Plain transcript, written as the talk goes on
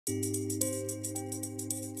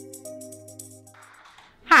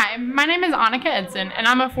Hi, my name is Anika Eidson, and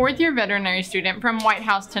I'm a fourth-year veterinary student from White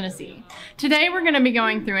House, Tennessee. Today we're going to be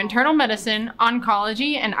going through internal medicine,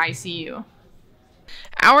 oncology, and ICU.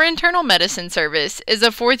 Our internal medicine service is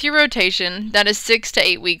a fourth-year rotation that is 6 to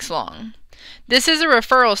 8 weeks long. This is a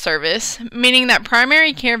referral service, meaning that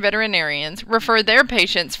primary care veterinarians refer their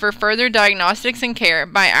patients for further diagnostics and care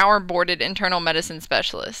by our boarded internal medicine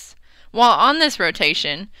specialists. While on this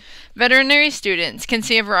rotation, veterinary students can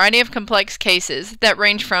see a variety of complex cases that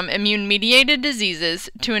range from immune-mediated diseases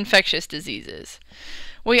to infectious diseases.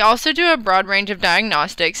 We also do a broad range of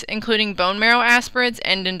diagnostics, including bone marrow aspirates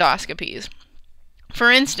and endoscopies. For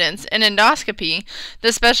instance, in endoscopy,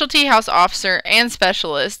 the specialty house officer and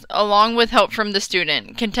specialist, along with help from the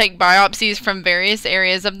student, can take biopsies from various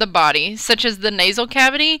areas of the body, such as the nasal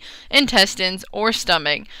cavity, intestines, or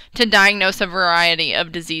stomach, to diagnose a variety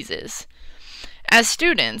of diseases. As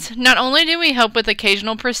students, not only do we help with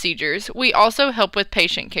occasional procedures, we also help with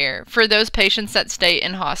patient care for those patients that stay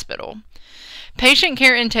in hospital. Patient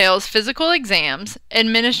care entails physical exams,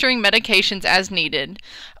 administering medications as needed,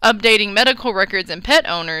 updating medical records and pet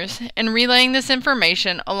owners, and relaying this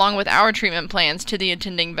information along with our treatment plans to the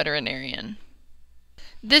attending veterinarian.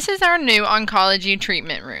 This is our new oncology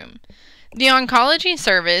treatment room. The oncology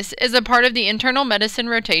service is a part of the internal medicine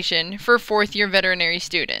rotation for fourth-year veterinary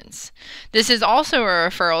students. This is also a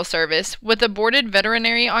referral service with a boarded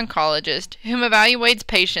veterinary oncologist whom evaluates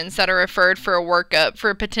patients that are referred for a workup for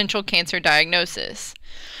a potential cancer diagnosis.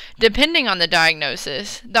 Depending on the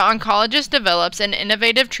diagnosis, the oncologist develops an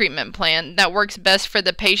innovative treatment plan that works best for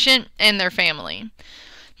the patient and their family.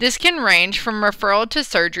 This can range from referral to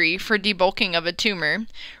surgery for debulking of a tumor,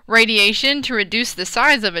 radiation to reduce the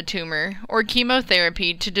size of a tumor, or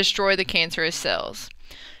chemotherapy to destroy the cancerous cells.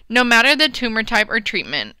 No matter the tumor type or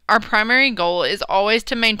treatment, our primary goal is always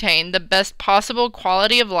to maintain the best possible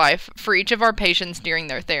quality of life for each of our patients during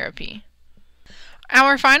their therapy.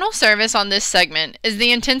 Our final service on this segment is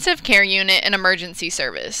the intensive care unit and emergency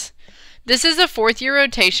service. This is a fourth-year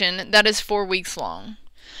rotation that is 4 weeks long.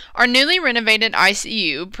 Our newly renovated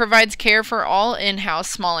ICU provides care for all in-house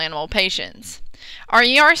small animal patients. Our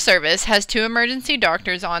ER service has 2 emergency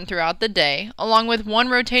doctors on throughout the day, along with 1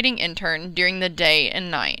 rotating intern during the day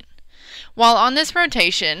and night. While on this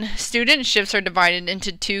rotation, student shifts are divided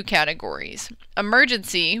into 2 categories: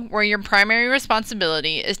 emergency, where your primary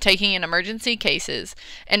responsibility is taking in emergency cases,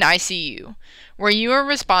 and ICU, where you are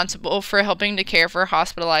responsible for helping to care for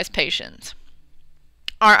hospitalized patients.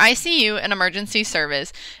 Our ICU and emergency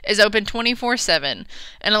service is open 24/7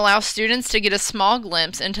 and allows students to get a small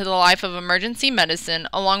glimpse into the life of emergency medicine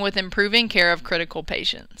along with improving care of critical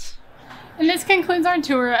patients. And this concludes our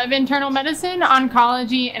tour of internal medicine,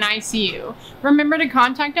 oncology, and ICU. Remember to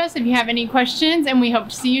contact us if you have any questions, and we hope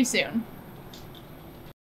to see you soon.